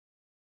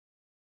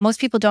Most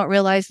people don't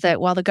realize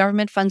that while the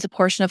government funds a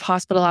portion of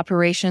hospital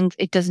operations,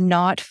 it does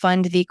not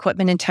fund the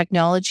equipment and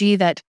technology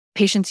that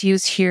patients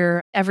use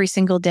here every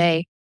single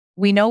day.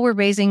 We know we're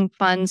raising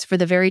funds for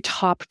the very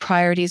top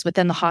priorities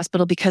within the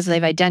hospital because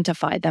they've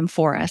identified them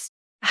for us.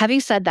 Having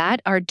said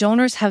that, our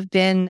donors have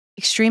been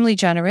extremely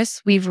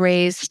generous. We've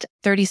raised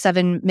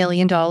 $37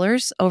 million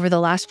over the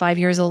last 5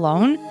 years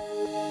alone.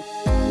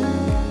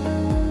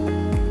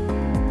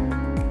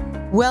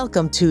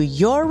 Welcome to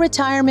Your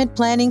Retirement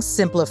Planning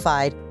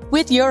Simplified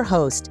with your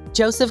host,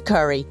 Joseph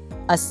Curry,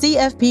 a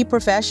CFP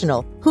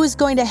professional who is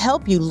going to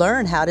help you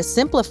learn how to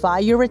simplify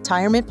your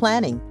retirement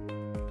planning.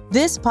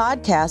 This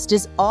podcast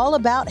is all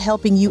about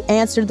helping you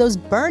answer those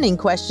burning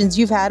questions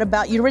you've had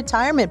about your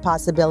retirement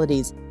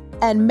possibilities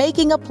and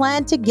making a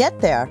plan to get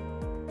there.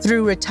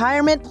 Through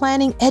retirement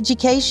planning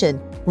education,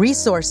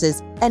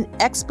 resources, and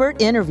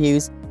expert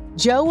interviews,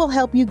 Joe will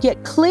help you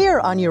get clear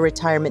on your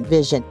retirement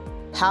vision,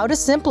 how to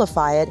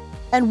simplify it,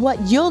 and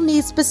what you'll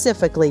need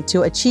specifically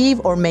to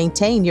achieve or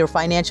maintain your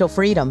financial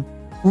freedom.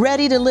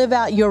 Ready to live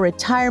out your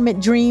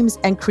retirement dreams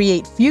and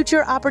create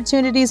future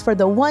opportunities for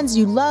the ones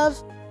you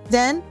love?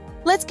 Then,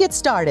 let's get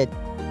started.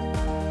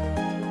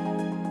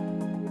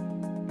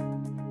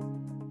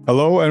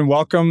 Hello and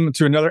welcome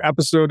to another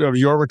episode of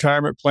Your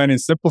Retirement Planning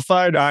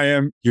Simplified. I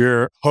am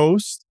your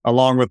host,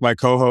 along with my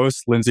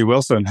co-host, Lesley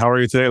Wilson. How are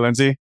you today,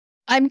 Lesley?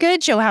 I'm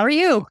good, Joe. How are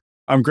you?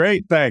 I'm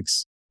great,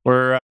 thanks.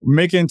 We're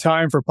making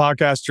time for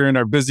podcasts during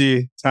our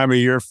busy time of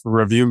year for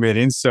review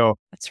meetings. So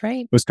That's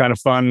right. it was kind of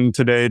fun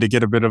today to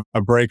get a bit of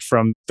a break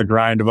from the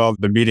grind of all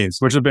the meetings,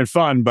 which have been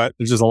fun, but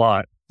there's just a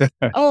lot.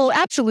 Oh,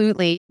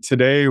 absolutely.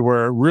 Today,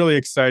 we're really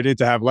excited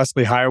to have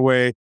Lesley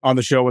Heighway on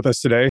the show with us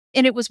today.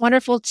 And it was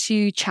wonderful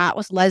to chat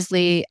with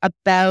Lesley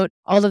about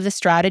all of the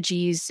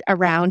strategies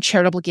around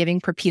charitable giving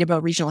for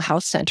Peterborough Regional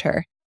Health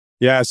Centre.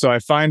 Yeah, so I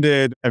find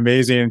it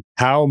amazing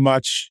how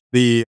much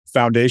the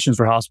foundations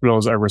for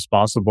hospitals are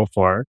responsible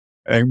for.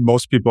 And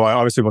most people,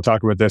 obviously, we'll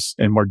talk about this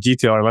in more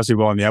detail, or Lesley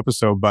will in the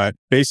episode, but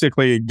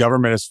basically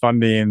government is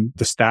funding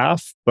the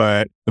staff,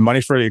 but the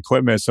money for the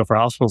equipment. So for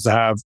hospitals to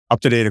have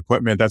up-to-date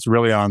equipment, that's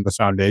really on the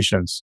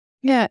foundations.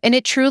 Yeah, and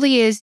it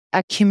truly is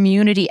a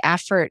community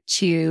effort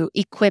to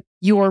equip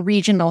your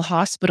regional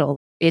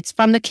hospital. It's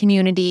from the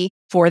community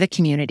for the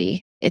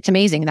community. It's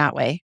amazing that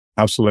way.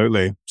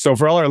 Absolutely. So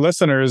for all our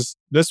listeners,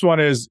 this one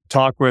is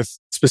talk with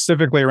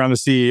specifically around the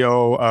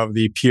CEO of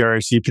the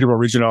PRC, Peterborough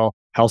Regional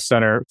Health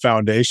Centre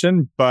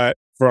Foundation. But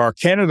for our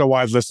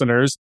Canada-wide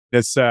listeners,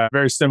 it's a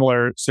very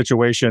similar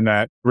situation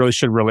that really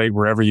should relate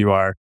wherever you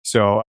are.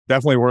 So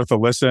definitely worth a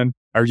listen.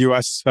 Our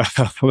US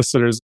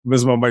listeners,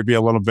 this one might be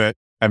a little bit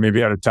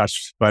maybe out of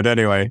touch. But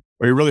anyway,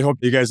 we really hope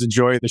you guys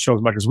enjoy the show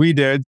as much as we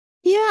did.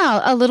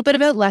 Yeah, a little bit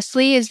about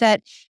Lesley is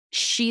that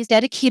she's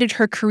dedicated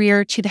her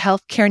career to the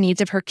healthcare needs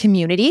of her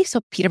community, so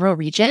Peterborough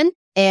Region,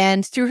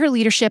 and through her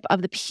leadership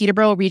of the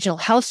Peterborough Regional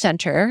Health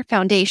Centre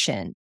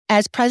Foundation.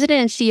 As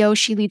president and CEO,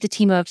 she leads a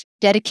team of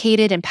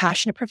dedicated and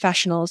passionate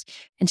professionals,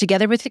 and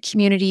together with the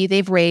community,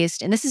 they've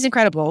raised, and this is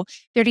incredible,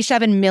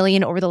 $37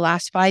 million over the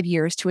last 5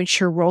 years to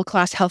ensure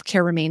world-class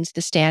healthcare remains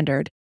the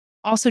standard.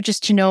 Also,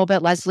 just to know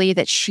about Lesley,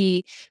 that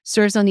she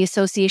serves on the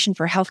Association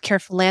for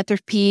Healthcare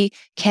Philanthropy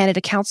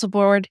Canada Council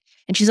Board,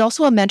 and she's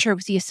also a mentor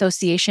with the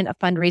Association of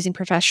Fundraising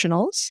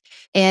Professionals.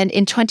 And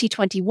in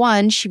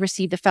 2021, she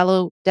received the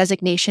fellow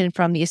designation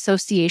from the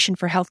Association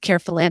for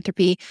Healthcare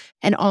Philanthropy,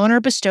 an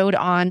honor bestowed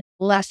on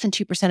less than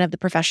 2% of the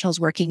professionals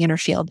working in her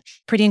field.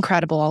 Pretty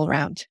incredible all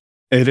around.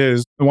 It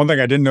is. The one thing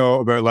I didn't know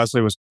about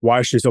Lesley was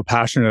why she's so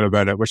passionate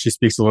about it, which she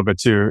speaks a little bit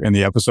to in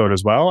the episode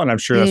as well. And I'm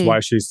sure that's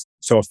why she's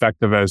so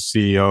effective as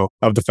CEO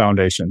of the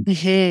foundation.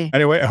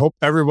 Anyway, I hope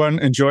everyone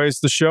enjoys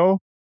the show.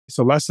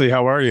 So Lesley,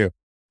 how are you?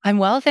 I'm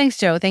well, thanks,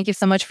 Joe. Thank you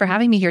so much for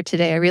having me here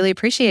today. I really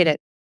appreciate it.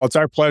 Well, it's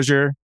our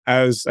pleasure.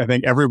 As I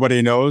think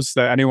everybody knows,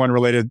 that anyone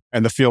related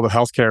in the field of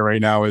healthcare right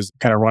now is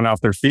kind of run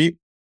off their feet.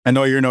 I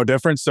know you're no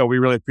different, so we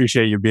really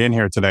appreciate you being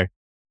here today.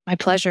 My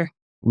pleasure.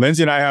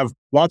 Lesley and I have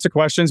lots of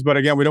questions, but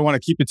again, we don't want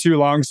to keep it too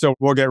long, so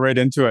we'll get right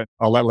into it.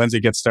 I'll let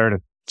Lesley get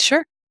started.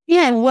 Sure.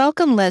 Yeah, and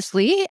welcome,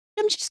 Lesley.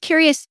 I'm just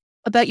curious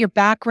about your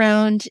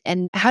background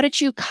and how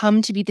did you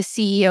come to be the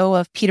CEO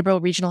of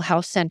Peterborough Regional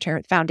Health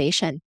Centre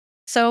Foundation?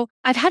 So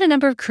I've had a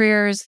number of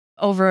careers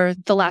over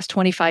the last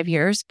 25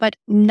 years, but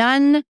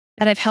none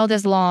that I've held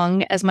as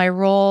long as my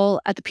role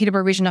at the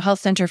Peterborough Regional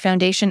Health Centre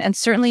Foundation, and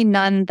certainly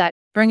none that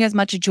bring as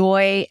much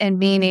joy and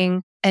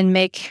meaning and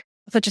make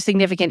such a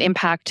significant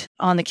impact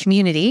on the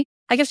community.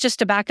 I guess just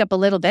to back up a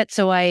little bit,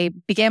 so I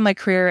began my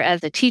career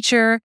as a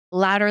teacher.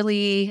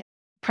 Latterly,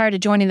 prior to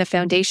joining the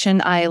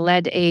foundation, I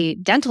led a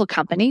dental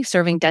company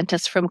serving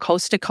dentists from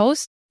coast to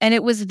coast. And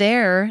it was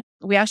there,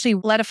 we actually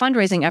led a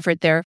fundraising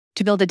effort there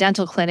to build a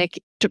dental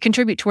clinic, to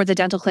contribute towards a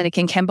dental clinic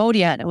in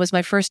Cambodia. And it was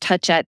my first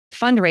touch at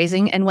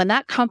fundraising. And when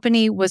that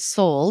company was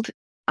sold,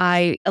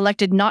 I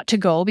elected not to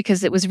go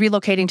because it was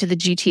relocating to the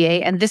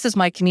GTA. And this is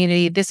my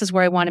community. This is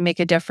where I want to make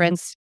a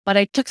difference. But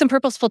I took some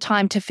purposeful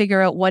time to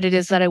figure out what it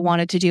is that I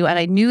wanted to do. And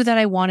I knew that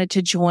I wanted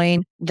to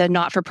join the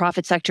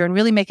not-for-profit sector and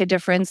really make a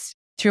difference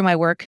through my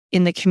work.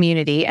 in the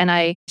community. And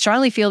I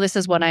strongly feel this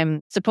is what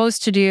I'm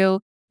supposed to do.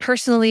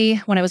 Personally,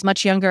 when I was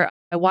much younger,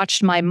 I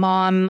watched my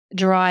mom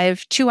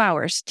drive 2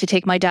 hours to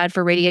take my dad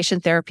for radiation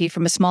therapy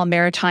from a small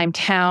maritime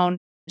town.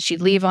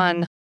 She'd leave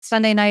on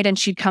Sunday night and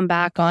she'd come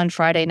back on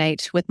Friday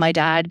night with my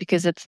dad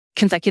because it's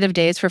consecutive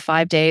days for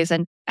 5 days.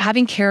 And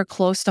having care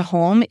close to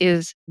home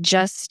is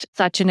just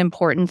such an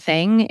important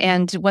thing.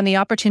 And when the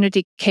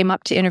opportunity came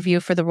up to interview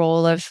for the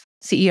role of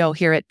CEO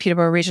here at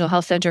Peterborough Regional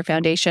Health Centre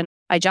Foundation,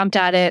 I jumped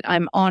at it.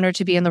 I'm honored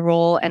to be in the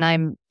role, and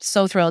I'm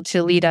so thrilled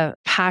to lead a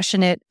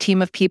passionate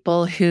team of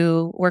people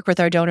who work with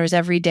our donors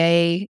every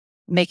day,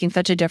 making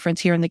such a difference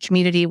here in the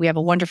community. We have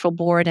a wonderful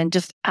board and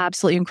just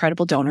absolutely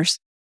incredible donors.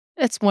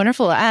 That's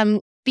wonderful.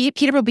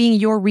 Peterborough being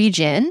your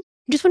region,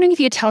 I'm just wondering if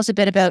you could tell us a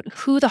bit about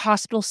who the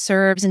hospital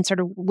serves and sort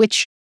of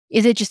which,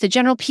 is it just the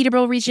general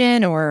Peterborough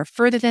region or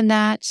further than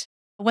that?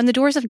 When the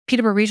doors of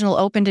Peterborough Regional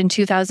opened in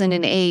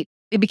 2008,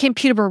 it became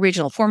Peterborough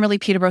Regional, formerly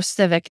Peterborough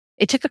Civic.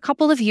 It took a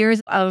couple of years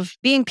of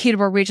being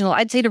Peterborough Regional,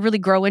 I'd say, to really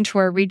grow into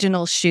our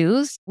regional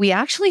shoes. We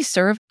actually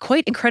serve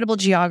quite incredible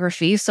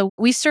geography. So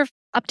we serve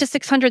up to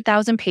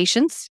 600,000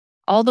 patients,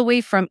 all the way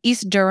from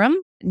East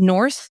Durham,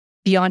 north,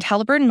 beyond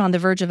Halliburton on the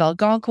verge of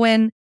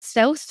Algonquin,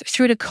 south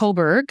through to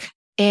Coburg,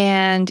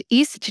 and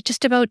east to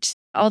just about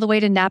all the way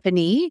to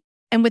Napanee.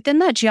 And within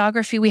that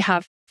geography, we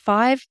have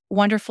 5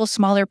 wonderful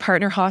smaller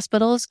partner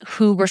hospitals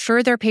who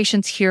refer their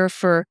patients here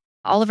for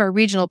all of our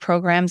regional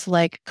programs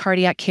like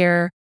cardiac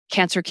care,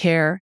 cancer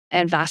care,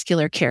 and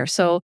vascular care.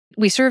 So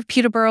we serve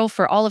Peterborough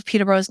for all of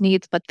Peterborough's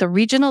needs, but the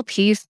regional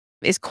piece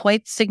is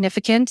quite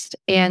significant.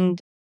 And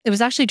it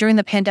was actually during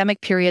the pandemic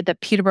period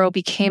that Peterborough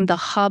became the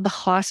hub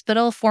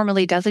hospital,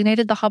 formerly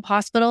designated the hub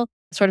hospital,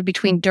 sort of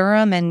between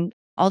Durham and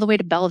all the way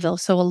to Belleville.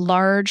 So a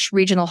large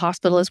regional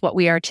hospital is what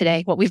we are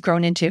today, what we've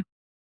grown into.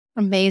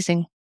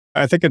 Amazing.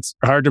 I think it's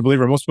hard to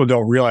believe, or most people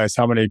don't realize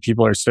how many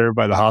people are served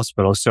by the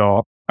hospital.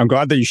 So I'm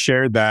glad that you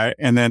shared that.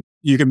 And then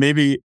you can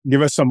maybe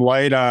give us some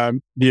light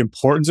on the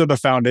importance of the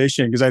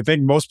foundation, because I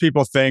think most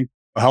people think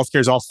healthcare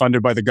is all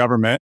funded by the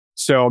government.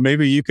 So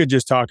maybe you could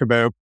just talk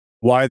about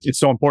why it's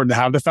so important to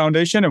have the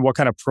foundation and what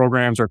kind of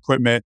programs or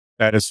equipment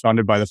that is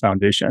funded by the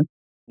foundation.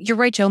 You're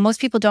right, Joe.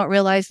 Most people don't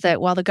realize that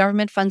while the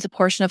government funds a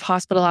portion of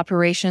hospital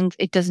operations,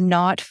 it does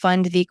not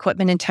fund the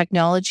equipment and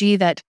technology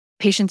that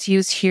patients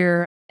use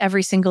here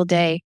every single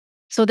day.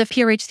 So the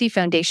PRHC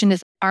Foundation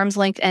is an arm's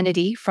length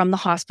entity from the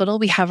hospital.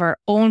 We have our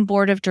own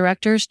board of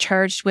directors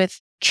charged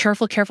with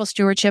careful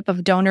stewardship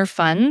of donor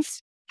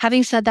funds.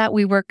 Having said that,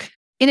 we work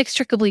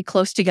inextricably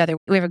close together.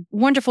 We have a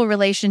wonderful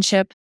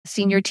relationship,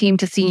 senior team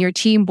to senior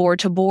team, board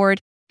to board.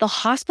 The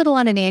hospital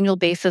on an annual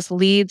basis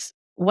leads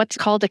what's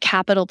called a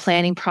capital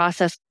planning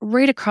process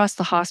right across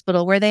the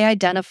hospital, where they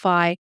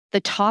identify the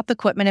top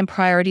equipment and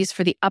priorities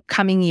for the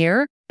upcoming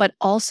year, but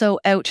also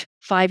out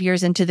 5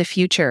 years into the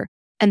future.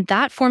 And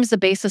that forms the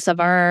basis of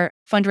our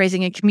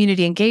fundraising and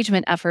community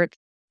engagement efforts.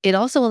 It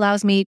also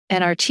allows me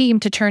and our team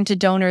to turn to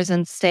donors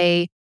and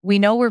say, we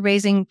know we're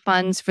raising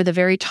funds for the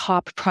very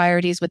top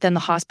priorities within the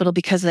hospital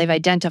because they've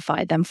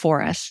identified them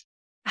for us.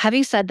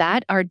 Having said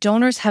that, our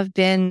donors have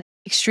been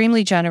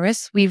extremely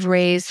generous. We've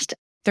raised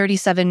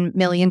 $37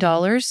 million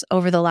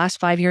over the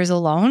last 5 years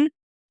alone.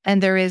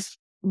 And there is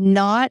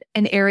not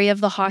an area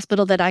of the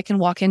hospital that I can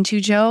walk into,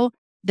 Joe,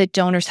 that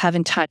donors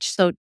haven't touched.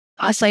 So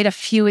I'll cite a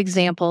few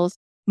examples.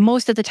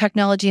 Most of the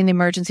technology in the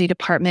emergency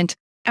department,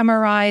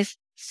 MRIs,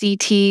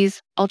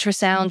 CTs,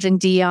 ultrasounds, and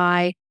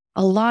DI,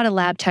 a lot of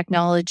lab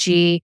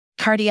technology,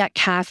 cardiac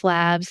cath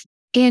labs,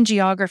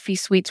 angiography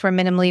suites where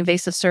minimally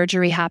invasive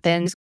surgery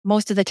happens,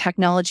 most of the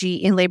technology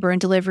in labor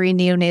and delivery,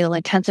 neonatal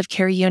intensive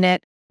care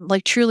unit.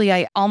 Like truly,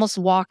 I almost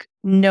walk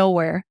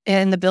nowhere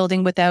in the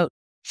building without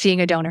seeing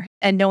a donor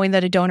and knowing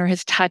that a donor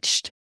has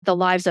touched the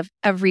lives of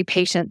every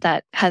patient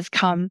that has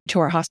come to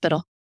our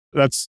hospital.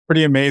 That's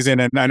pretty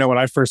amazing. And I know when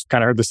I first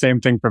kind of heard the same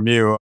thing from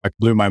you, it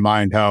blew my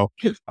mind how,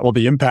 well,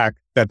 the impact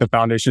that the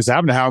foundation is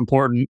having and how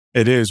important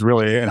it is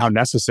really and how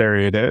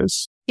necessary it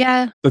is.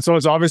 Yeah. And so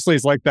it's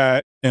like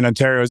that in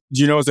Ontario.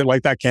 Do you know, is it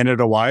like that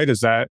Canada-wide? Is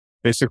that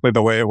basically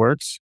the way it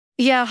works?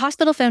 Yeah,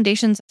 hospital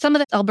foundations, some of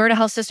the Alberta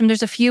health system,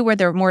 there's a few where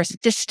they're more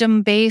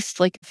system-based,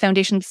 like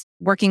foundations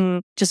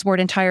working to support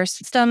entire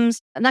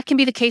systems. And that can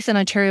be the case in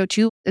Ontario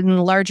too, in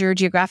larger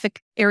geographic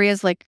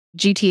areas like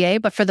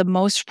GTA. But for the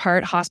most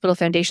part, hospital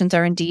foundations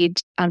are indeed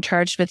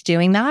charged with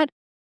doing that.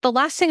 The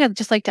last thing I'd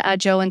just like to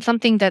add, Joe, and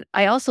something that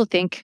I also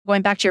think,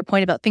 going back to your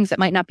point about things that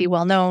might not be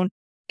well known,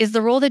 is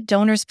the role that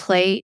donors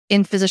play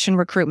in physician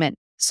recruitment.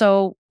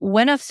 So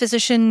when a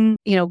physician,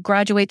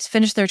 graduates,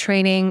 finish their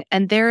training,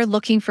 and they're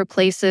looking for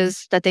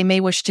places that they may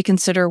wish to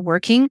consider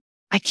working,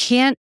 I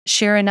can't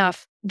share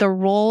enough the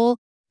role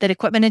that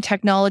equipment and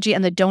technology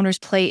and the donors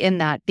play in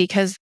that,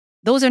 because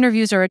those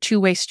interviews are a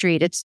two-way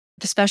street. It's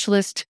the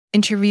specialist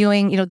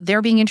interviewing,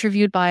 they're being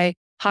interviewed by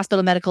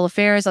hospital medical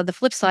affairs. On the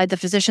flip side, the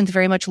physician's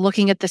very much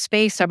looking at the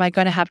space. Am I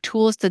going to have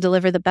tools to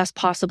deliver the best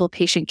possible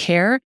patient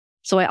care?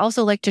 So I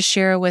also like to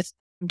share with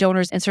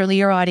donors and certainly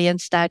your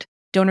audience that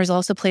donors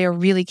also play a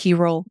really key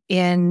role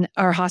in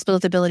our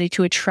hospital's ability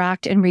to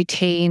attract and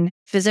retain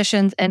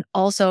physicians and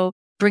also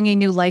bringing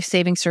new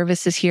life-saving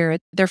services here.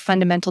 They're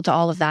fundamental to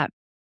all of that.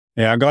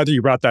 Yeah, I'm glad that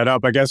you brought that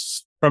up. I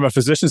guess from a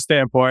physician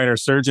standpoint or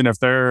surgeon, if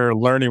they're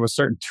learning with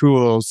certain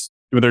tools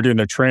when they're doing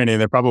their training,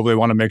 they probably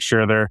want to make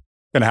sure they're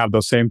going to have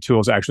those same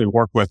tools to actually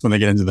work with when they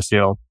get into the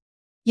field.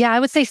 Yeah, I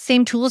would say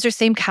same tools or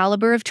same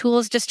caliber of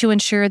tools, just to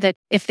ensure that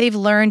if they've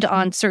learned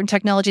on certain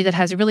technology that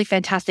has really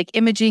fantastic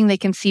imaging, they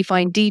can see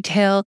fine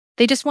detail.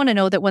 They just want to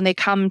know that when they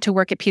come to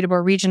work at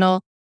Peterborough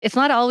Regional, it's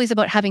not always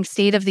about having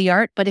state of the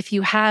art, but if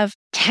you have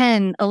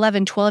 10,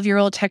 11,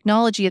 12-year-old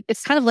technology,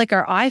 it's kind of like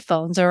our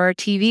iPhones or our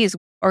TVs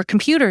or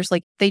computers.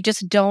 Like they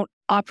just don't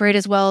operate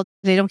as well.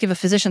 They don't give a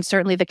physician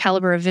certainly the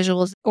caliber of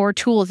visuals or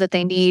tools that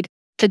they need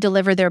to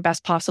deliver their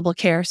best possible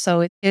care.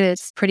 So it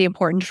is pretty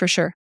important for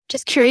sure.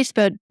 Just curious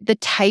about the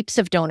types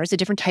of donors, the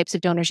different types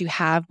of donors you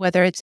have,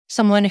 whether it's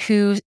someone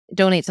who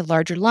donates a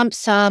larger lump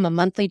sum, a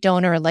monthly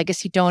donor, a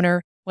legacy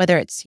donor, whether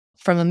it's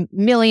from $1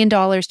 million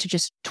to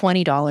just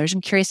 $20.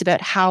 I'm curious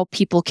about how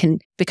people can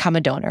become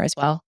a donor as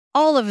well.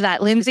 All of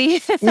that,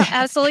 Lindsay,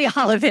 absolutely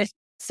all of it.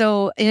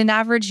 So in an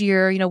average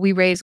year, we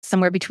raise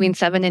somewhere between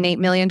 $7 and $8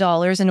 million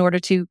in order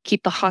to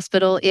keep the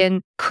hospital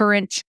in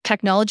current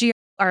technology.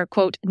 Our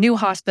quote, new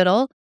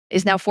hospital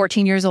is now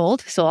 14 years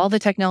old. So all the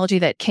technology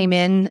that came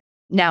in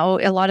now,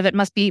 a lot of it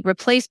must be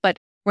replaced, but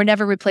we're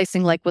never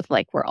replacing like with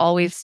like. We're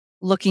always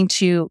looking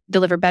to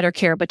deliver better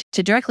care. But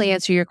to directly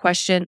answer your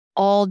question,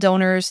 all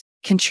donors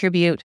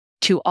contribute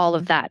to all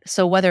of that.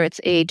 So whether it's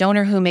a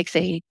donor who makes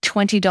a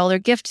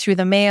 $20 gift through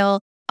the mail,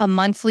 a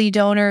monthly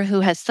donor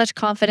who has such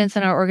confidence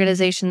in our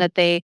organization that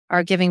they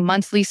are giving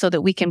monthly so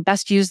that we can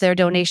best use their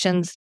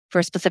donations for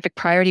a specific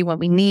priority when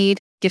we need,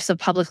 gifts of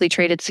publicly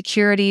traded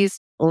securities,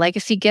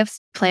 legacy gifts,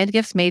 planned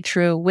gifts made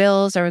through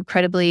wills are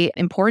incredibly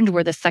important.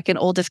 We're the second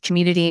oldest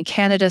community in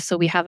Canada, so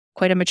we have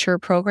quite a mature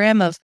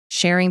program of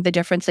sharing the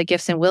difference that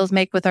gifts and wills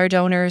make with our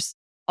donors.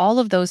 All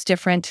of those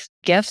different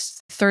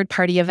gifts,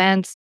 third-party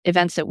events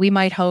that we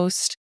might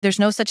host. There's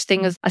no such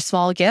thing as a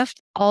small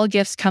gift. All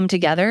gifts come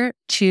together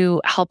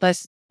to help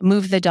us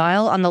move the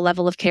dial on the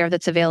level of care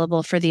that's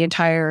available for the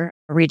entire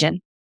region.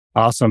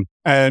 Awesome.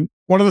 And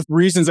one of the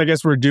reasons I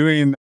guess we're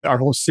doing our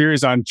whole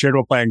series on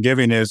charitable plan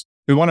giving is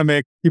we want to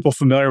make people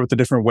familiar with the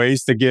different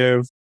ways to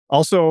give,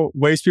 also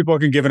ways people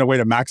can give in a way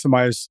to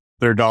maximize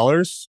their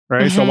dollars,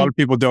 right? So a lot of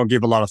people don't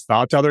give a lot of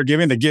thought to how they're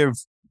giving. They give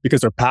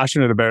because they're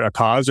passionate about a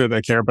cause or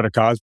they care about a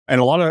cause. And in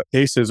a lot of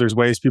cases, there's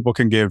ways people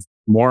can give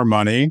more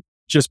money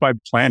just by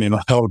planning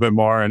a little bit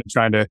more and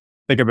trying to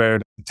think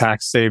about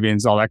tax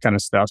savings, all that kind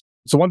of stuff.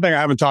 So one thing I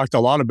haven't talked a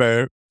lot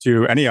about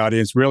to any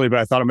audience really, but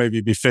I thought it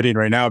maybe be fitting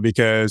right now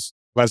because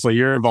Lesley,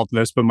 you're involved in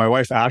this, but my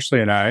wife,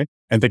 Ashley, and I,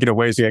 and thinking of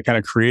ways to get kind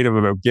of creative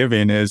about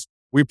giving is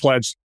we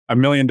pledged $1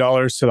 million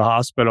to the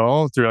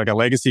hospital through like a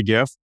legacy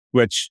gift,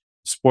 which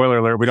spoiler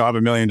alert, we don't have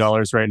 $1 million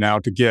right now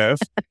to give.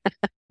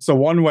 So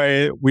one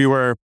way we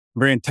were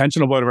very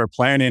intentional about our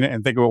planning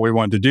and thinking what we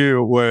wanted to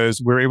do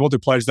was we were able to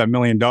pledge that $1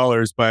 million,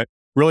 but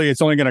really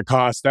it's only going to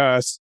cost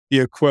us the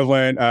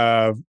equivalent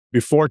of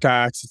before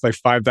tax, it's like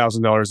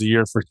 $5,000 a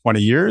year for 20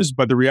 years.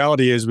 But the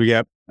reality is we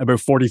get about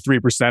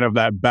 43% of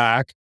that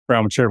back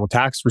from charitable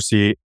tax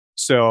receipt.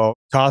 So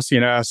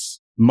costing us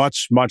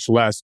much, much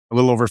less, a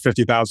little over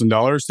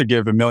 $50,000 to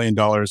give $1 million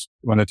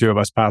when the two of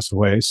us pass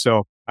away.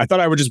 So I thought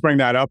I would just bring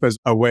that up as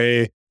a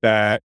way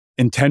that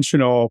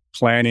intentional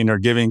planning or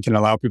giving can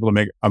allow people to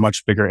make a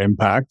much bigger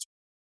impact.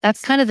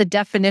 That's kind of the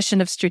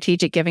definition of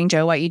strategic giving,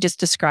 Joe. What you just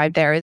described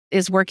there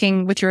is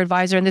working with your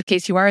advisor. In this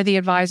case, you are the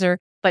advisor,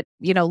 but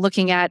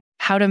looking at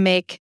how to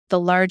make the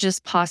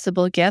largest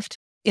possible gift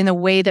in a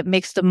way that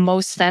makes the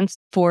most sense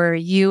for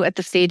you at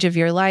the stage of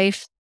your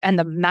life and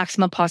the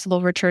maximum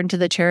possible return to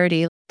the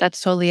charity.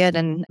 That's totally it.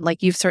 And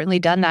like you've certainly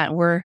done that.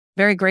 We're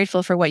very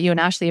grateful for what you and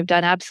Ashley have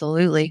done.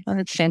 Absolutely.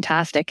 It's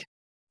fantastic.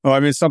 Well, I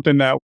mean, it's something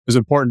that was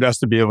important to us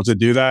to be able to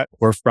do that.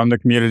 We're from the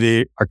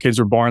community. Our kids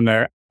were born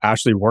there.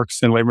 Ashley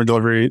works in labor and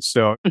delivery.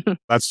 So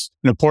that's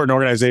an important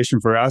organization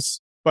for us.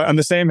 But on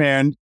the same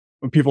hand,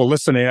 when people are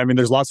listening, I mean,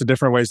 there's lots of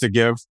different ways to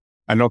give.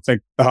 I don't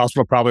think the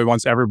hospital probably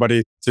wants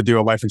everybody to do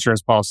a life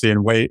insurance policy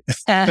and wait.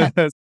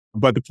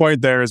 But the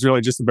point there is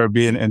really just about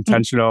being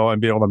intentional and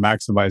being able to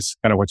maximize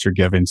kind of what you're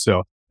giving.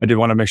 So I did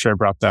want to make sure I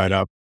brought that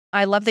up.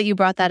 I love that you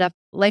brought that up.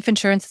 Life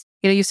insurance,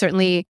 you've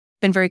certainly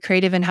been very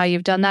creative in how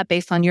you've done that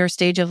based on your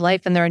stage of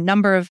life. And there are a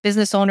number of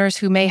business owners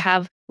who may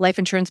have life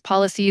insurance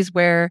policies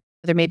where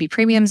there may be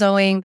premiums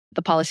owing,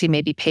 the policy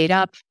may be paid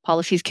up,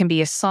 policies can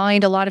be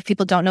assigned. A lot of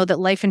people don't know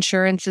that life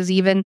insurance is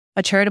even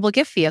a charitable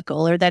gift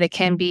vehicle or that it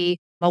can be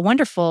a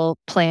wonderful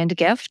planned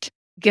gift.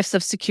 Gifts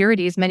of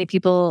securities, many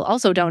people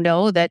also don't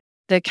know that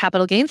the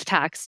capital gains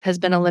tax has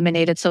been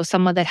eliminated. So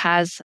someone that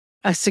has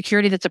a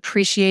security that's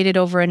appreciated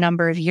over a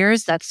number of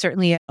years, that's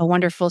certainly a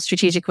wonderful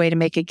strategic way to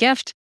make a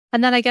gift.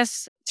 And then I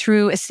guess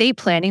through estate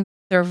planning,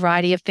 there are a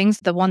variety of things.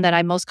 The one that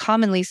I most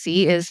commonly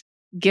see is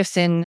gifts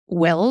in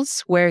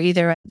wills, where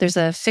either there's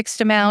a fixed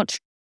amount,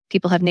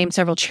 people have named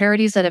several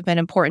charities that have been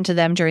important to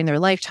them during their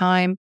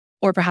lifetime,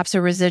 or perhaps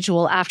a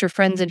residual after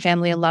friends and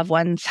family and loved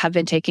ones have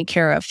been taken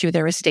care of through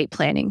their estate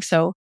planning.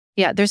 So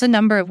yeah, there's a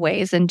number of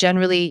ways. And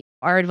generally,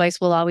 our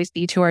advice will always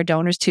be to our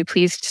donors to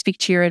please speak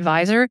to your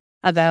advisor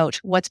about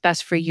what's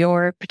best for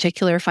your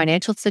particular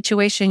financial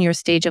situation, your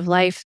stage of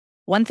life.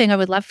 One thing I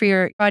would love for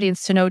your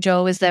audience to know,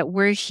 Joe, is that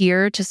we're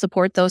here to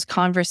support those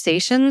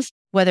conversations,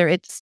 whether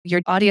it's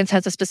your audience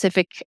has a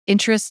specific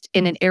interest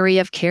in an area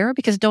of care,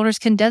 because donors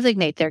can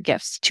designate their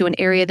gifts to an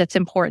area that's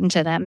important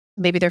to them.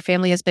 Maybe their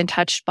family has been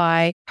touched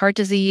by heart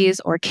disease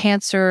or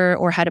cancer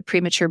or had a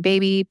premature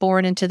baby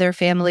born into their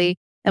family.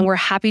 And we're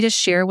happy to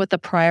share what the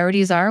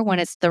priorities are when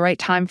it's the right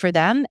time for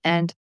them.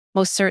 And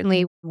most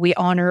certainly, we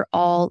honor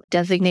all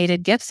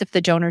designated gifts if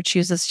the donor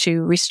chooses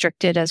to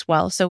restrict it as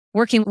well. So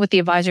working with the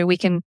advisor, we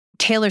can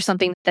tailor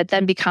something that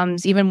then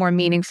becomes even more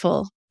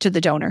meaningful to the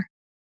donor.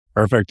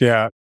 Perfect.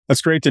 Yeah.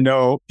 That's great to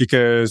know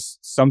because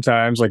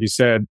sometimes, like you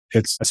said,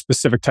 it's a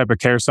specific type of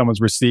care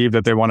someone's received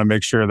that they want to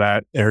make sure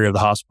that area of the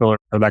hospital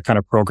or that kind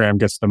of program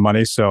gets the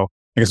money. So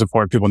I think it's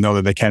important people know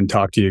that they can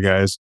talk to you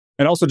guys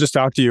and also just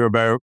talk to you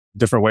about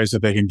different ways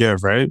that they can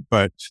give, right?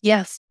 But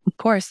yes, of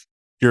course.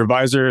 Your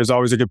advisor is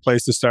always a good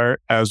place to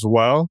start as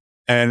well.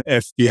 And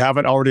if you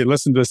haven't already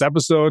listened to this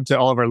episode, to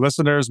all of our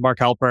listeners, Mark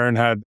Halpern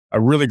had a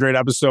really great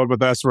episode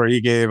with us where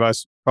he gave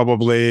us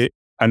probably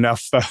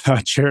enough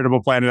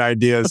charitable planning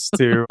ideas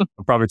to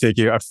probably take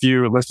you a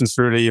few listens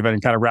through to even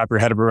kind of wrap your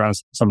head around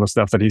some of the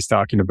stuff that he's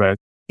talking about.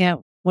 Yeah.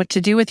 What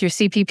to do with your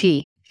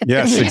CPP.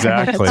 Yes,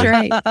 exactly. That's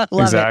right.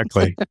 Love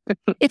exactly.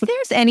 If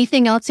there's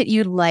anything else that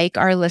you'd like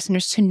our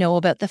listeners to know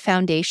about the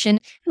foundation,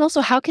 and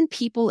also how can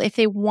people, if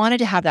they wanted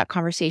to have that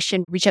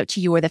conversation, reach out to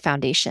you or the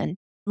foundation?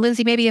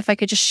 Lindsay, maybe if I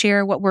could just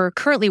share what we're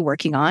currently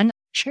working on.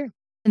 Sure.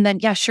 And then,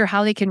 sure,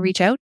 how they can reach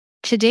out.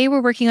 Today,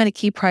 we're working on a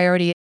key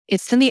priority.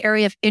 It's in the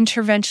area of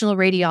interventional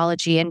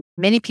radiology, and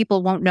many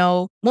people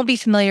won't be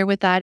familiar with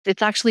that.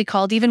 It's actually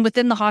called, even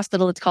within the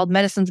hospital, it's called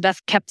medicine's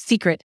best kept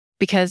secret.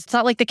 Because it's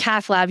not like the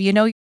cath lab,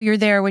 you're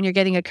there when you're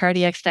getting a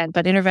cardiac stent,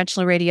 but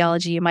interventional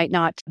radiology, you might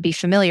not be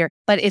familiar.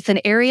 But it's an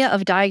area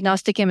of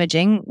diagnostic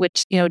imaging,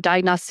 which,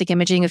 diagnostic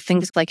imaging is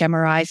things like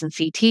MRIs and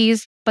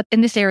CTs. But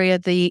in this area,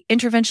 the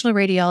interventional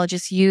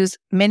radiologists use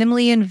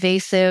minimally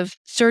invasive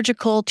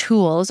surgical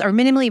tools or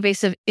minimally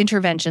invasive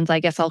interventions,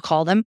 I guess I'll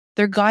call them.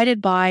 They're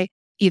guided by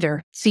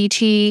either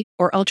CT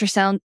or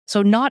ultrasound.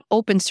 So not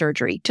open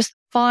surgery, just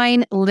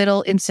fine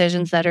little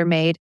incisions that are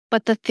made.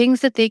 But the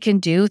things that they can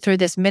do through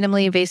this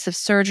minimally invasive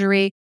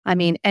surgery,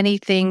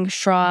 anything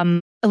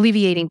from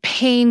alleviating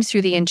pain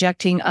through the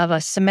injecting of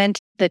a cement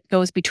that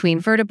goes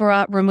between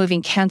vertebra,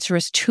 removing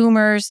cancerous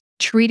tumors,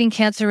 treating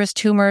cancerous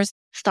tumors,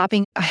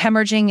 stopping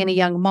hemorrhaging in a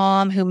young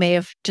mom who may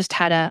have just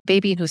had a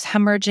baby who's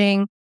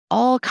hemorrhaging,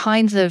 all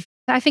kinds of,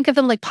 I think of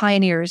them like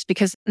pioneers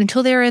because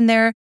until they're in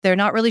there, they're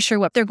not really sure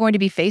what they're going to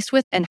be faced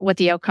with and what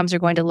the outcomes are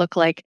going to look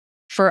like.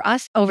 For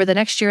us, over the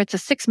next year, it's a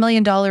 $6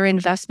 million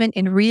investment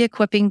in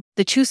re-equipping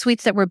the 2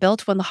 suites that were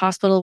built when the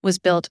hospital was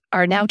built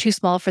are now too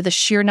small for the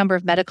sheer number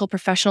of medical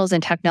professionals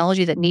and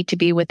technology that need to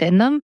be within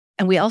them.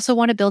 And we also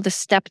want to build a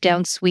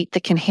step-down suite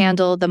that can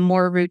handle the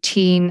more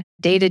routine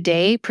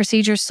day-to-day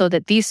procedures so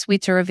that these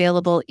suites are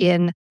available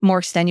in more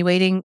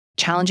extenuating,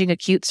 challenging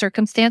acute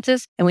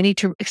circumstances. And we need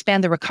to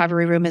expand the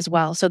recovery room as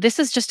well. So this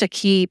is just a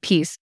key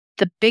piece.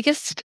 The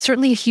biggest,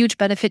 certainly a huge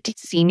benefit to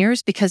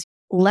seniors because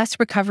less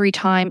recovery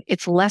time,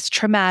 it's less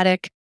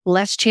traumatic,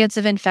 less chance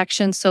of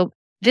infection. So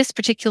this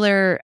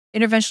particular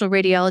interventional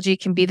radiology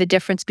can be the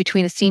difference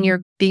between a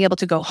senior being able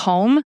to go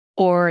home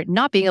or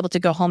not being able to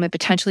go home and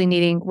potentially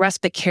needing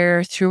respite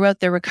care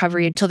throughout their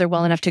recovery until they're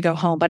well enough to go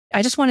home. But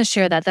I just want to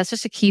share that. That's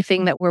just a key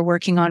thing that we're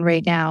working on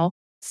right now.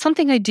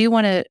 Something I do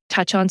want to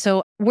touch on.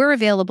 So we're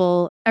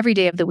available every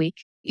day of the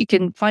week. You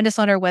can find us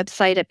on our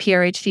website at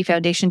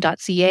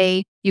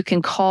prhtfoundation.ca. You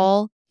can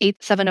call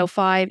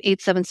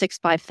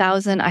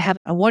 8705-876-5000. I have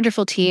a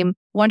wonderful team,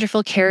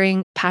 wonderful,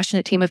 caring,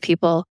 passionate team of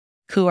people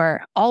who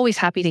are always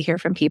happy to hear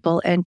from people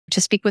and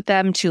to speak with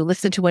them, to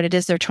listen to what it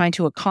is they're trying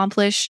to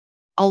accomplish.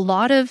 A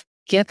lot of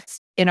gifts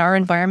in our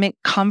environment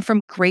come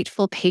from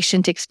grateful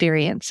patient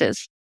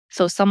experiences.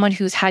 So someone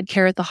who's had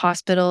care at the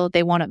hospital,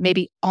 they want to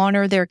maybe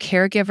honor their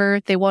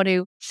caregiver. They want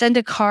to send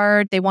a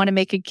card. They want to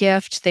make a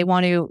gift. They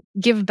want to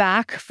give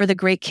back for the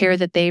great care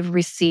that they've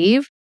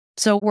received.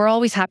 So we're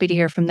always happy to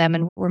hear from them,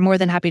 and we're more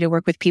than happy to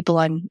work with people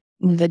on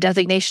the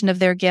designation of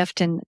their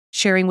gift and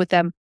sharing with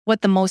them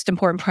what the most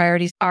important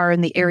priorities are in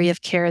the area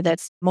of care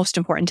that's most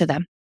important to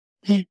them.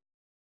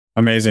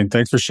 Amazing.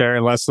 Thanks for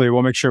sharing, Lesley.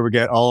 We'll make sure we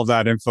get all of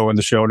that info in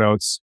the show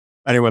notes.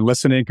 Anyone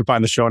listening can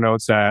find the show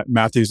notes at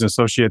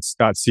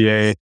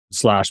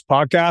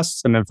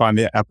matthewsassociates.ca/podcasts and then find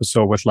the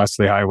episode with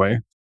Lesley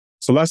Heighway.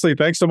 So Lesley,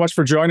 thanks so much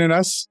for joining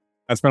us.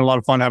 It's been a lot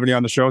of fun having you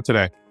on the show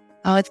today.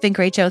 Oh, it's been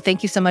great, Joe.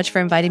 Thank you so much for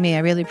inviting me. I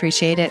really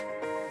appreciate it.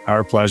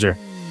 Our pleasure.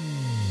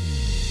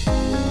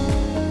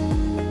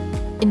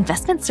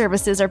 Investment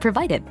services are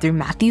provided through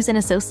Matthews &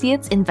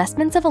 Associates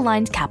Investments of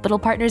Aligned Capital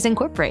Partners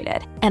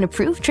Incorporated, an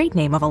approved trade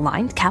name of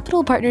Aligned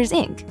Capital Partners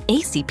Inc.,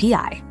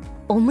 ACPI.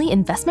 Only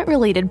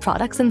investment-related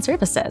products and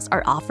services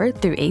are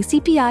offered through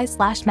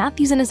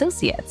ACPI/Matthews &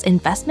 Associates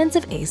Investments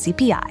of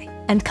ACPI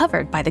and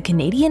covered by the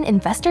Canadian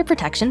Investor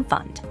Protection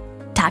Fund.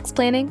 Tax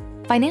planning,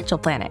 financial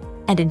planning,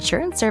 and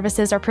insurance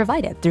services are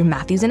provided through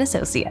Matthews &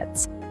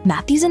 Associates.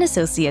 Matthews &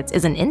 Associates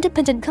is an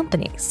independent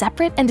company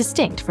separate and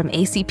distinct from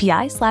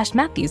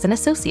ACPI/Matthews &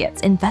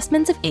 Associates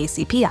Investments of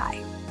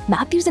ACPI.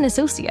 Matthews &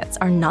 Associates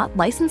are not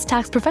licensed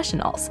tax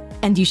professionals,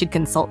 and you should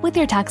consult with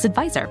your tax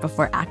advisor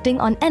before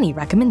acting on any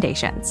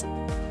recommendations.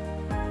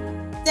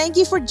 Thank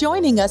you for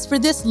joining us for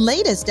this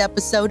latest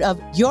episode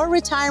of Your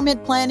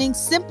Retirement Planning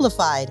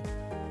Simplified.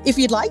 If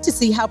you'd like to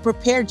see how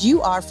prepared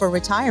you are for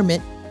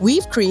retirement,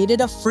 we've created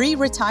a free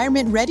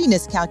retirement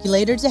readiness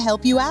calculator to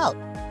help you out.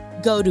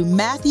 Go to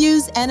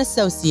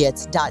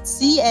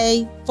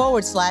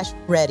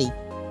matthewsandassociates.ca/ready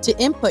to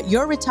input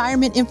your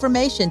retirement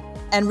information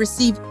and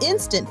receive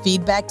instant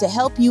feedback to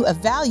help you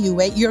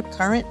evaluate your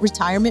current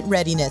retirement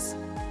readiness.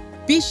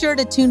 Be sure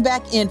to tune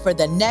back in for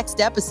the next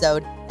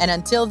episode, and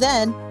until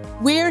then,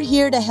 we're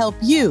here to help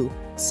you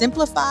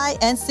simplify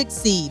and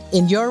succeed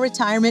in your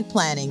retirement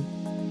planning.